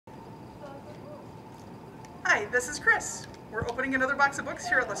Hi, this is Chris. We're opening another box of books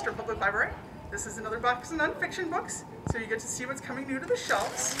here at Leicester Public Library. This is another box of nonfiction books, so you get to see what's coming new to the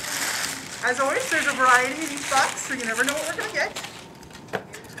shelves. As always, there's a variety in each box, so you never know what we're going to get.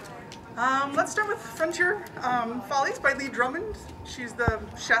 Let's start with Frontier Follies by Lee Drummond. She's the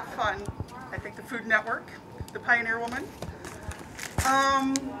chef on, I think, the Food Network, the pioneer woman.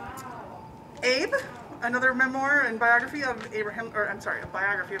 Abe, another memoir and biography of a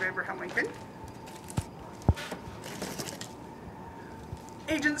biography of Abraham Lincoln.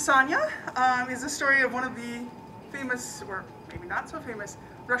 Agent Sonia is the story of one of the famous, or maybe not so famous,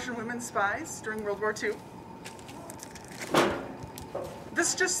 Russian women spies during World War II.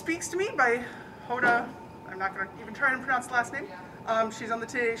 This Just Speaks to Me by Outta, I'm not going to even try and pronounce the last name. She's on the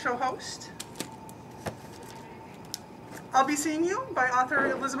Today Show host. I'll Be Seeing You by author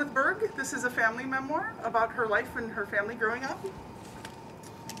Elizabeth Berg. This is a family memoir about her life and her family growing up.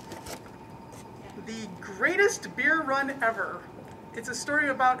 The Greatest Beer Run Ever. It's a story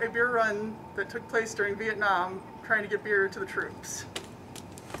about a beer run that took place during Vietnam, trying to get beer to the troops.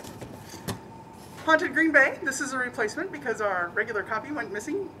 Haunted Green Bay. This is a replacement because our regular copy went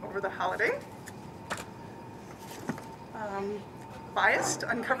missing over the holiday. Biased,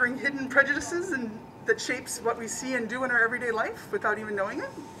 uncovering hidden prejudices and that shapes what we see and do in our everyday life without even knowing it.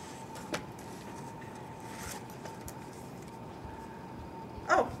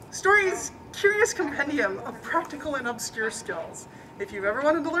 Oh, Story's Curious Compendium of Practical and Obscure Skills. If you've ever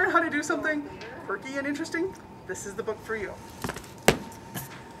wanted to learn how to do something quirky and interesting, this is the book for you.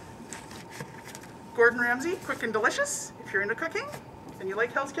 Gordon Ramsay, Quick and Delicious. If you're into cooking and you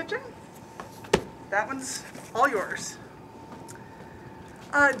like Hell's Kitchen, that one's all yours.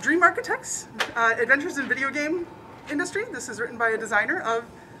 Dream Architects, Adventures in Video Game Industry. This is written by a designer of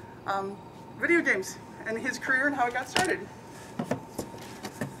video games and his career and how it got started.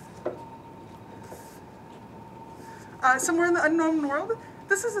 Somewhere in the Unknown World.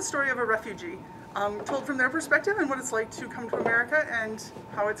 This is the story of a refugee, told from their perspective and what it's like to come to America and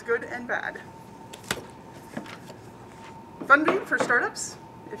how it's good and bad. Funding for startups.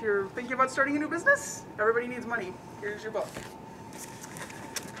 If you're thinking about starting a new business, everybody needs money. Here's your book.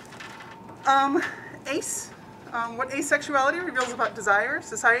 Ace, What Asexuality Reveals About Desire,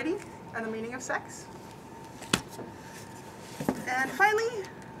 Society, and the Meaning of Sex. And finally,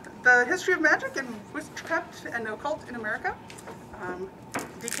 The History of Magic and Witchcraft and Occult in America.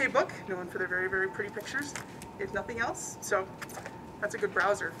 DK book, known for their very, very pretty pictures, if nothing else. So that's a good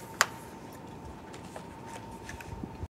browser.